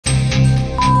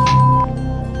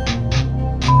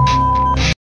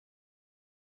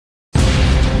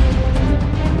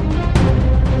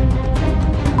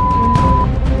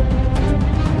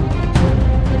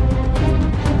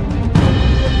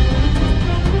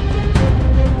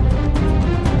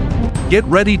Get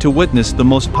ready to witness the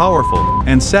most powerful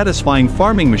and satisfying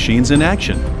farming machines in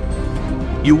action.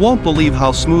 You won't believe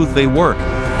how smooth they work.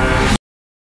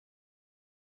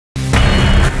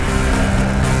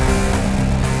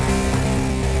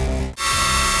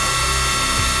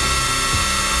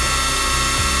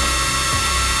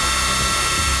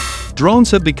 Drones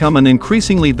have become an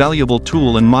increasingly valuable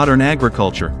tool in modern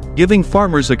agriculture, giving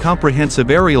farmers a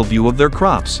comprehensive aerial view of their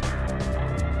crops.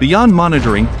 Beyond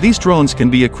monitoring, these drones can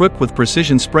be equipped with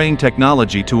precision spraying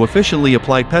technology to efficiently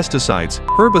apply pesticides,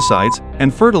 herbicides,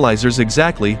 and fertilizers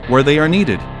exactly where they are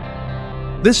needed.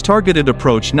 This targeted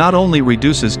approach not only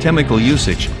reduces chemical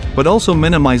usage, but also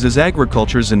minimizes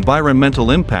agriculture's environmental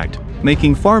impact,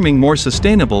 making farming more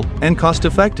sustainable and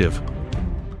cost-effective.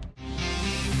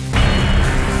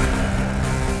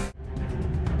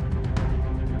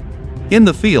 In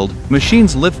the field,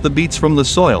 machines lift the beets from the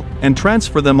soil and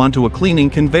transfer them onto a cleaning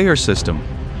conveyor system,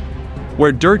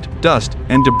 where dirt, dust,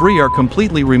 and debris are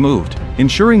completely removed,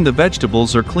 ensuring the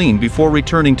vegetables are clean before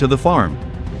returning to the farm.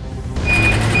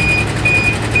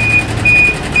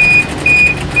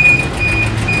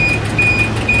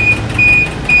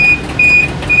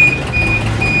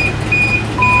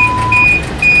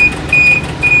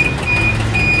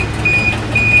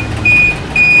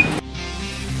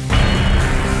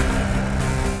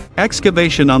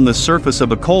 Excavation on the surface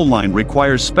of a coal mine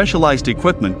requires specialized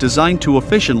equipment designed to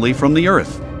efficiently from the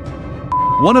earth.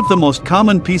 One of the most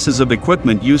common pieces of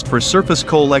equipment used for surface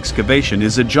coal excavation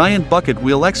is a giant bucket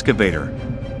wheel excavator.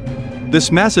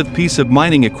 This massive piece of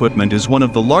mining equipment is one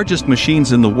of the largest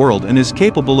machines in the world and is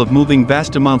capable of moving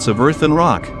vast amounts of earth and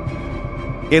rock.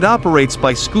 It operates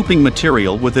by scooping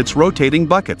material with its rotating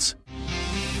buckets.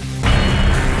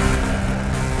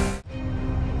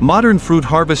 Modern fruit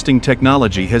harvesting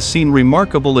technology has seen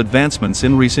remarkable advancements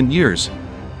in recent years.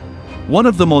 One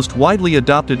of the most widely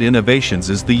adopted innovations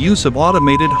is the use of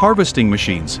automated harvesting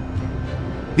machines.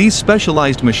 These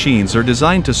specialized machines are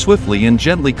designed to swiftly and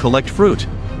gently collect fruit.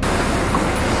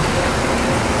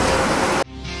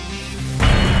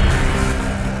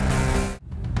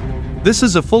 This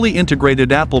is a fully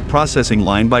integrated apple processing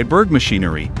line by Berg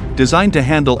Machinery, designed to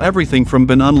handle everything from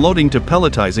bin unloading to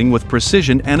pelletizing with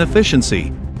precision and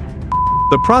efficiency.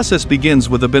 The process begins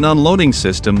with a bin unloading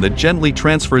system that gently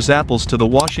transfers apples to the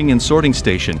washing and sorting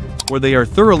station, where they are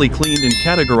thoroughly cleaned and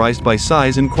categorized by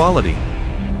size and quality.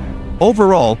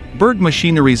 Overall, Berg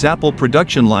Machinery's apple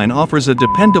production line offers a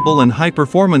dependable and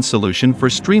high-performance solution for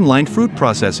streamlined fruit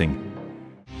processing.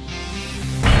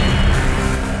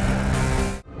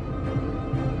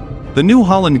 The new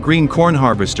Holland green corn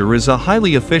harvester is a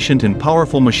highly efficient and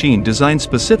powerful machine designed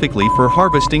specifically for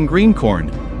harvesting green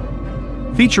corn.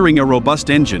 Featuring a robust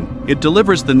engine, it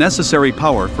delivers the necessary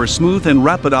power for smooth and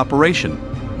rapid operation.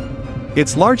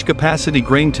 Its large-capacity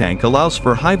grain tank allows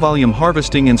for high-volume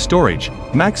harvesting and storage,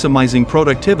 maximizing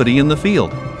productivity in the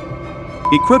field.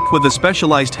 Equipped with a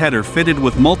specialized header fitted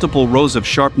with multiple rows of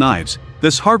sharp knives,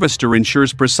 this harvester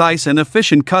ensures precise and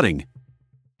efficient cutting.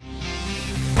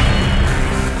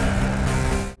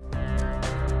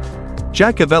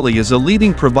 Jacovelli is a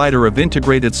leading provider of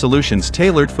integrated solutions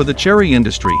tailored for the cherry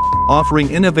industry,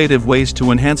 offering innovative ways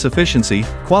to enhance efficiency,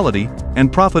 quality,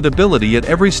 and profitability at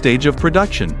every stage of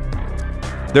production.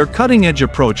 Their cutting-edge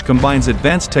approach combines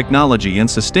advanced technology and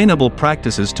sustainable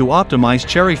practices to optimize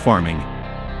cherry farming.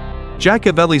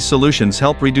 Jacovelli's solutions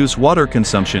help reduce water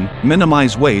consumption,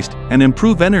 minimize waste, and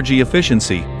improve energy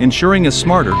efficiency, ensuring a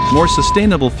smarter, more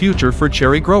sustainable future for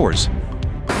cherry growers.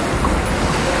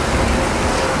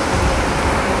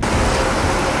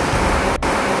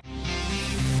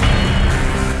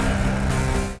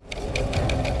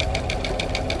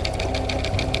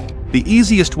 The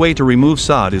easiest way to remove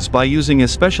sod is by using a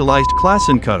specialized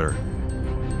Classen Cutter.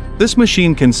 This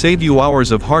machine can save you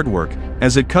hours of hard work,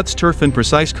 as it cuts turf in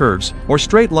precise curves or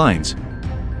straight lines.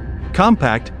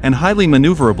 Compact and highly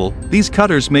maneuverable, these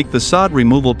cutters make the sod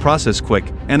removal process quick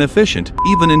and efficient,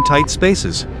 even in tight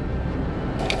spaces.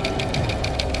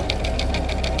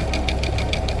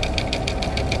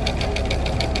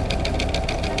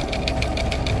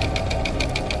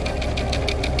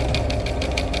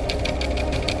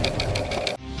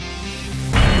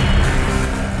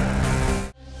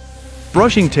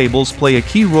 Brushing tables play a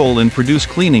key role in produce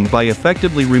cleaning by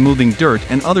effectively removing dirt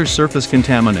and other surface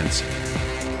contaminants.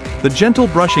 The gentle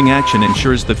brushing action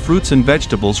ensures that fruits and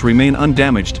vegetables remain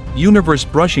undamaged. Universe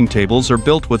brushing tables are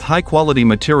built with high-quality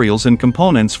materials and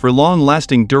components for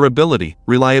long-lasting durability,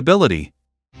 reliability.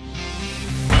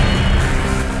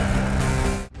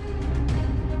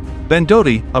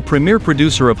 Bendotti, a premier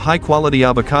producer of high-quality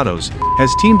avocados,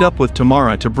 has teamed up with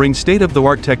Tamara to bring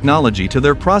state-of-the-art technology to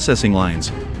their processing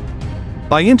lines.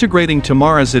 By integrating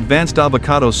Tamara's advanced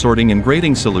avocado sorting and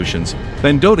grading solutions,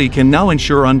 Vendoti can now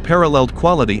ensure unparalleled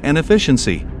quality and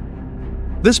efficiency.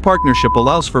 This partnership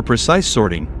allows for precise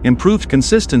sorting, improved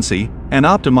consistency, and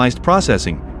optimized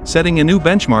processing, setting a new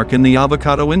benchmark in the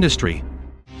avocado industry.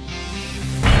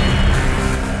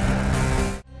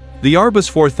 The Arbus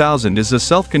 4000 is a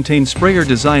self-contained sprayer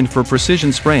designed for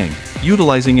precision spraying,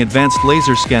 utilizing advanced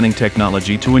laser scanning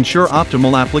technology to ensure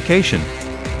optimal application.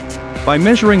 By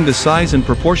measuring the size and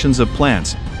proportions of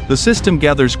plants, the system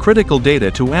gathers critical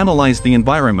data to analyze the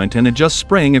environment and adjust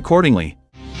spraying accordingly.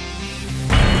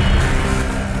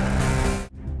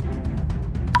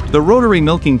 The rotary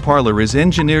milking parlor is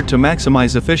engineered to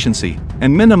maximize efficiency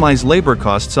and minimize labor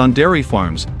costs on dairy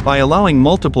farms by allowing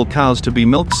multiple cows to be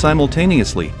milked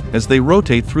simultaneously as they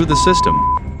rotate through the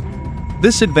system.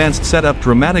 This advanced setup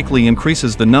dramatically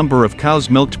increases the number of cows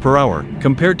milked per hour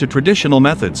compared to traditional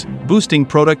methods, boosting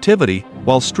productivity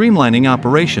while streamlining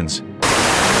operations.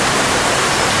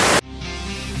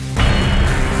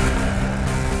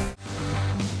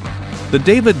 The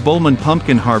David Bowman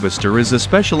Pumpkin Harvester is a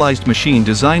specialized machine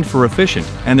designed for efficient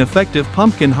and effective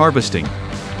pumpkin harvesting.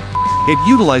 It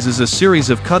utilizes a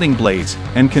series of cutting blades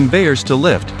and conveyors to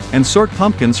lift and sort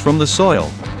pumpkins from the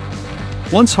soil.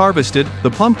 Once harvested, the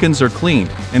pumpkins are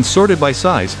cleaned and sorted by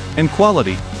size and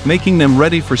quality, making them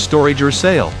ready for storage or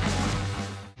sale.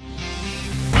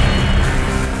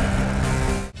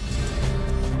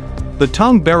 The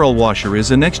Tong barrel washer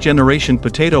is a next-generation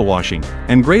potato washing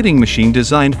and grading machine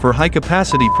designed for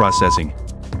high-capacity processing.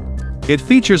 It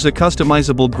features a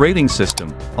customizable grading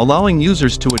system, allowing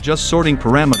users to adjust sorting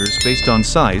parameters based on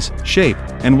size, shape,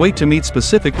 and weight to meet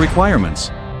specific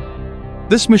requirements.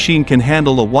 This machine can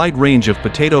handle a wide range of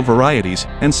potato varieties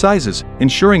and sizes,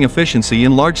 ensuring efficiency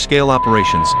in large-scale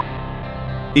operations.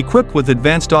 Equipped with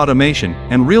advanced automation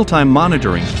and real-time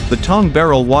monitoring, the Tong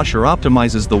barrel washer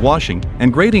optimizes the washing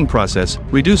and grading process,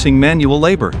 reducing manual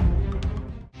labor.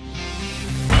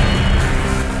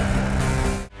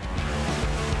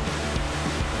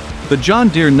 The John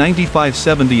Deere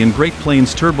 9570 and Great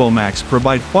Plains Turbo Max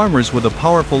provide farmers with a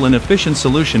powerful and efficient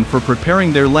solution for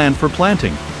preparing their land for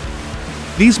planting.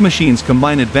 These machines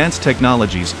combine advanced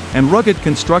technologies and rugged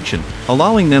construction,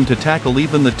 allowing them to tackle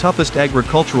even the toughest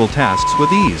agricultural tasks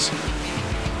with ease.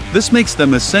 This makes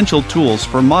them essential tools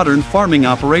for modern farming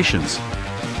operations.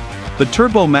 The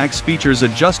Turbo Max features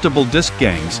adjustable disc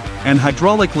gangs and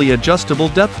hydraulically adjustable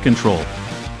depth control.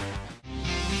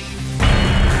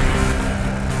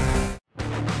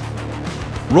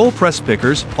 Roll press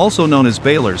pickers, also known as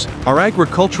balers, are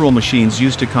agricultural machines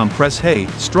used to compress hay,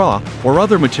 straw, or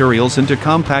other materials into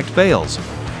compact bales.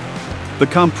 The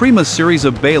Comprima series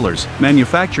of balers,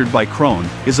 manufactured by Krone,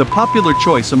 is a popular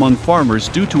choice among farmers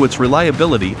due to its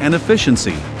reliability and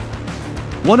efficiency.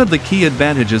 One of the key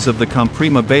advantages of the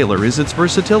Comprima baler is its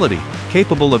versatility,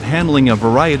 capable of handling a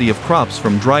variety of crops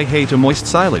from dry hay to moist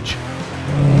silage.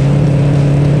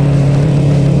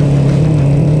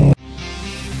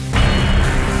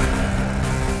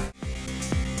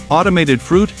 Automated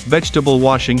fruit, vegetable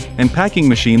washing, and packing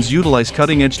machines utilize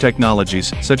cutting-edge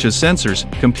technologies such as sensors,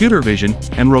 computer vision,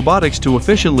 and robotics to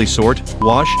efficiently sort,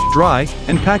 wash, dry,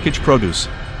 and package produce.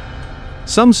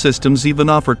 Some systems even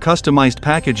offer customized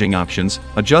packaging options,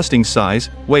 adjusting size,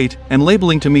 weight, and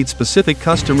labeling to meet specific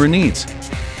customer needs.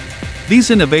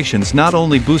 These innovations not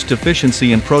only boost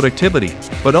efficiency and productivity,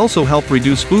 but also help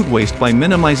reduce food waste by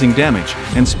minimizing damage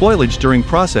and spoilage during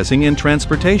processing and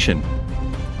transportation.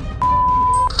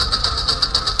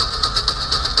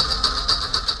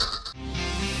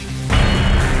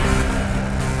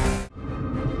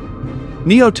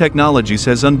 NIO Technologies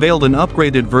has unveiled an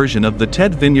upgraded version of the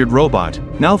TED Vineyard robot,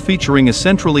 now featuring a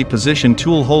centrally positioned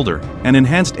tool holder and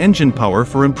enhanced engine power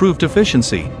for improved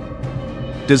efficiency.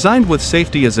 Designed with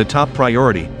safety as a top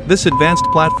priority, this advanced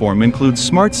platform includes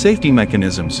smart safety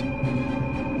mechanisms.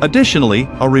 Additionally,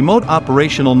 a remote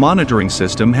operational monitoring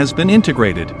system has been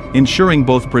integrated, ensuring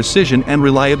both precision and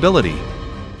reliability.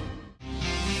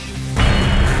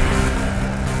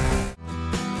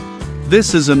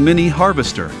 This is a mini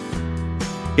harvester.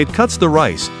 It cuts the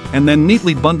rice, and then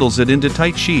neatly bundles it into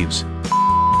tight sheaves.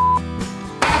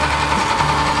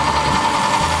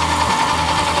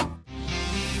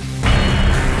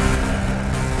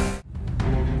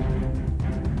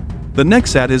 The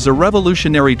Nexat is a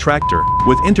revolutionary tractor,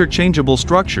 with interchangeable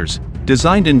structures,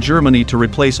 designed in Germany to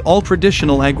replace all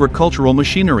traditional agricultural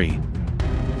machinery.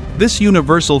 This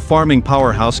universal farming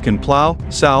powerhouse can plow,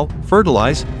 sow,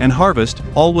 fertilize, and harvest,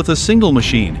 all with a single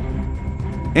machine.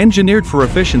 Engineered for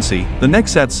efficiency, the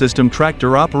Nexat system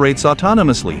tractor operates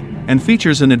autonomously and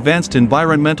features an advanced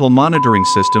environmental monitoring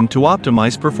system to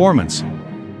optimize performance.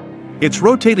 Its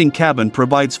rotating cabin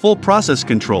provides full process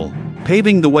control,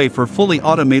 paving the way for fully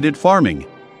automated farming.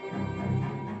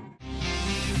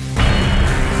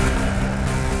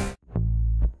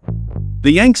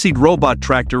 The Anxied robot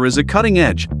tractor is a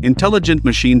cutting-edge, intelligent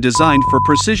machine designed for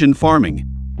precision farming.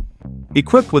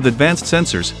 Equipped with advanced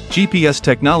sensors, GPS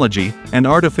technology, and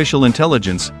artificial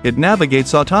intelligence, it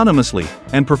navigates autonomously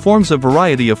and performs a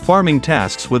variety of farming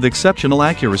tasks with exceptional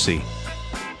accuracy.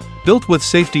 Built with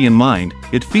safety in mind,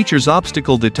 it features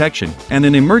obstacle detection and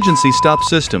an emergency stop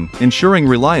system, ensuring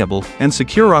reliable and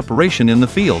secure operation in the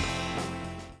field.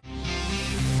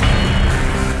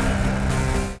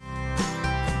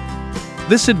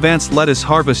 This advanced lettuce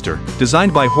harvester,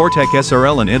 designed by Hortec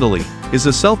SRL in Italy, is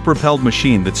a self-propelled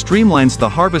machine that streamlines the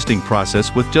harvesting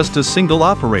process with just a single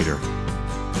operator.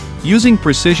 Using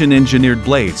precision-engineered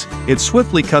blades, it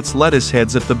swiftly cuts lettuce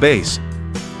heads at the base.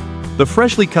 The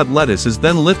freshly cut lettuce is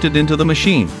then lifted into the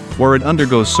machine, where it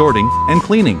undergoes sorting and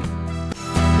cleaning.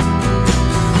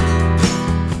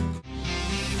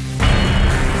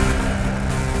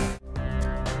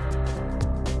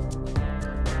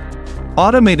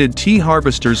 Automated tea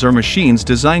harvesters are machines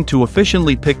designed to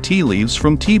efficiently pick tea leaves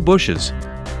from tea bushes.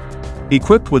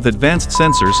 Equipped with advanced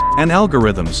sensors and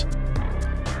algorithms,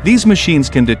 these machines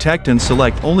can detect and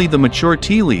select only the mature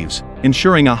tea leaves,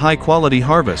 ensuring a high-quality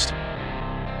harvest.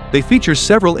 They feature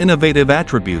several innovative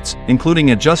attributes,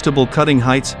 including adjustable cutting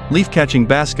heights, leaf-catching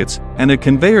baskets, and a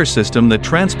conveyor system that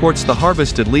transports the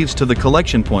harvested leaves to the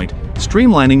collection point,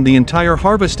 streamlining the entire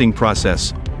harvesting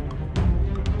process.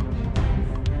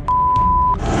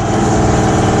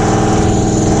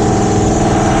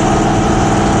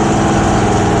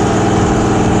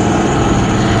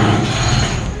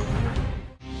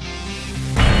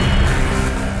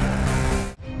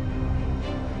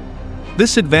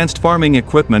 This advanced farming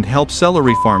equipment helps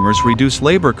celery farmers reduce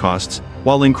labor costs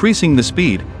while increasing the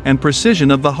speed and precision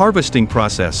of the harvesting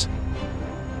process.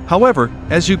 However,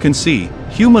 as you can see,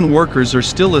 human workers are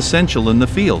still essential in the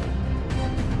field.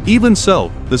 Even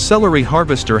so, the celery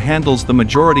harvester handles the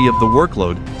majority of the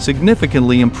workload,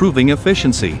 significantly improving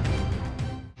efficiency.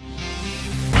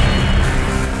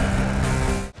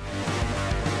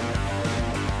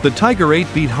 The Tiger 8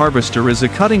 beet harvester is a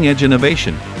cutting-edge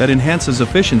innovation that enhances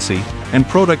efficiency and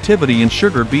productivity in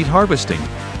sugar beet harvesting.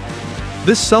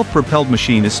 This self-propelled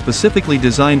machine is specifically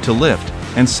designed to lift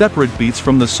and separate beets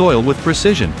from the soil with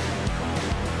precision.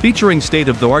 Featuring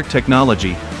state-of-the-art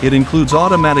technology, it includes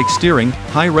automatic steering,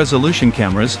 high-resolution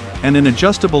cameras, and an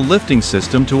adjustable lifting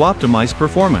system to optimize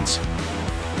performance.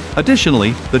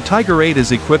 Additionally, the Tiger 8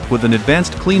 is equipped with an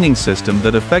advanced cleaning system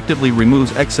that effectively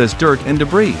removes excess dirt and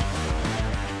debris.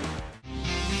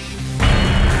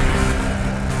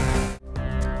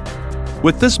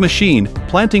 With this machine,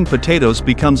 planting potatoes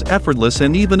becomes effortless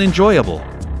and even enjoyable.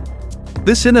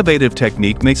 This innovative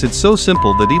technique makes it so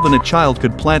simple that even a child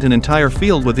could plant an entire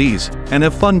field with ease and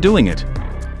have fun doing it.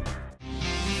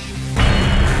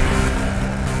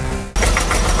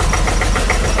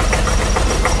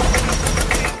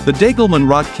 The Degelman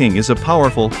Rock King is a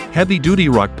powerful, heavy-duty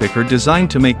rock picker designed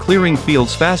to make clearing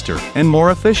fields faster and more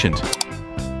efficient.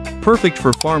 Perfect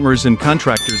for farmers and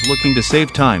contractors looking to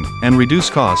save time and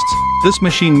reduce costs, this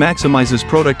machine maximizes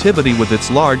productivity with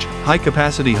its large,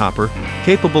 high-capacity hopper,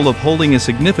 capable of holding a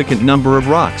significant number of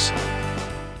rocks.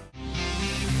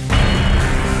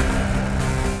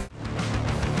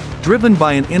 Driven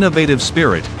by an innovative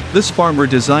spirit, this farmer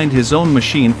designed his own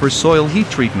machine for soil heat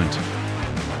treatment.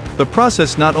 The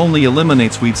process not only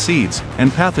eliminates weed seeds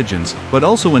and pathogens, but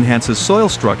also enhances soil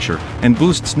structure and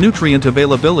boosts nutrient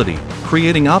availability,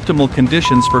 creating optimal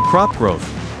conditions for crop growth.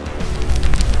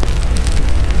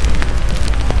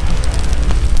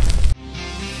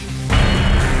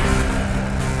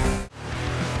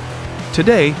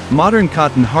 Today, modern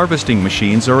cotton harvesting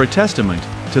machines are a testament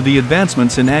to the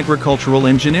advancements in agricultural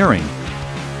engineering.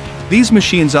 These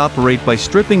machines operate by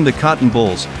stripping the cotton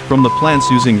bolls from the plants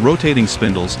using rotating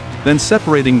spindles, then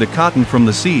separating the cotton from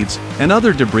the seeds and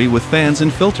other debris with fans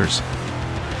and filters.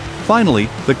 Finally,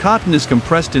 the cotton is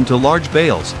compressed into large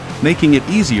bales, making it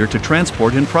easier to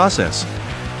transport and process.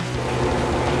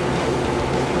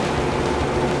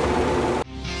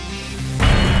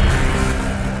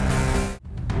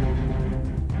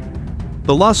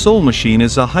 The La Sole machine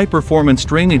is a high-performance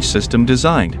drainage system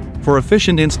designed for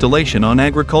efficient installation on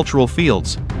agricultural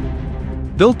fields.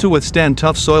 Built to withstand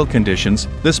tough soil conditions,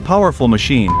 this powerful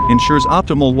machine ensures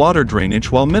optimal water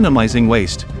drainage while minimizing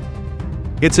waste.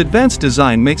 Its advanced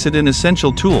design makes it an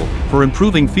essential tool for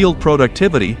improving field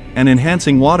productivity and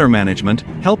enhancing water management,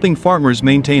 helping farmers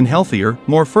maintain healthier,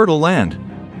 more fertile land.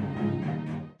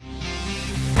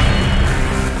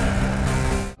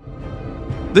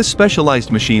 This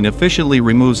specialized machine efficiently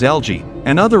removes algae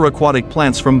and other aquatic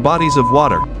plants from bodies of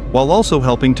water, while also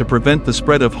helping to prevent the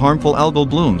spread of harmful algal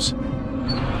blooms.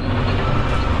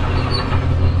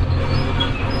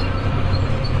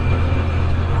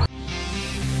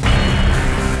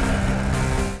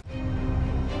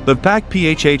 The Pack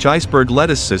PHH Iceberg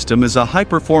Lettuce system is a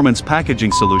high-performance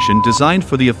packaging solution designed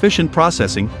for the efficient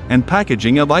processing and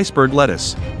packaging of iceberg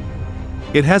lettuce.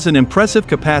 It has an impressive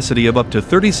capacity of up to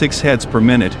 36 heads per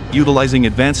minute, utilizing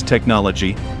advanced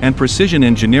technology and precision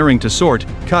engineering to sort,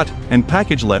 cut, and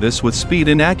package lettuce with speed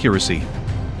and accuracy.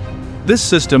 This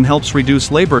system helps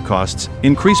reduce labor costs,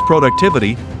 increase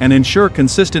productivity, and ensure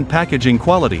consistent packaging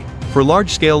quality for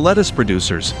large-scale lettuce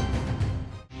producers.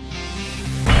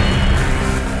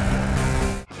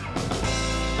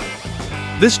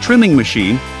 This trimming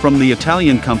machine, from the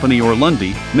Italian company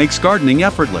Orlundi, makes gardening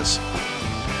effortless.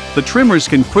 The trimmers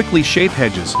can quickly shape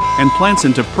hedges and plants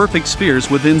into perfect spheres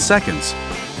within seconds.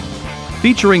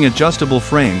 Featuring adjustable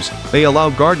frames, they allow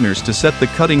gardeners to set the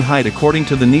cutting height according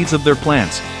to the needs of their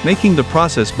plants, making the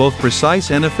process both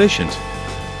precise and efficient.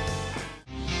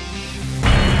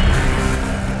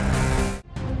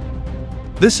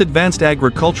 This advanced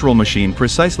agricultural machine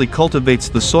precisely cultivates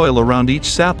the soil around each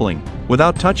sapling,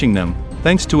 without touching them,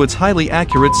 thanks to its highly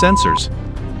accurate sensors.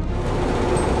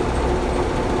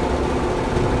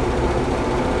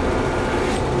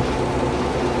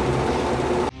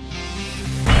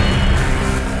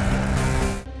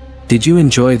 Did you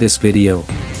enjoy this video?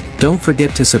 Don't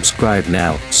forget to subscribe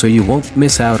now so you won't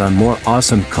miss out on more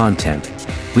awesome content.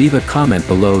 Leave a comment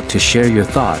below to share your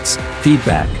thoughts,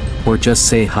 feedback, or just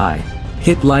say hi.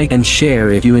 Hit like and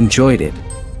share if you enjoyed it.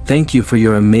 Thank you for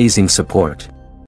your amazing support.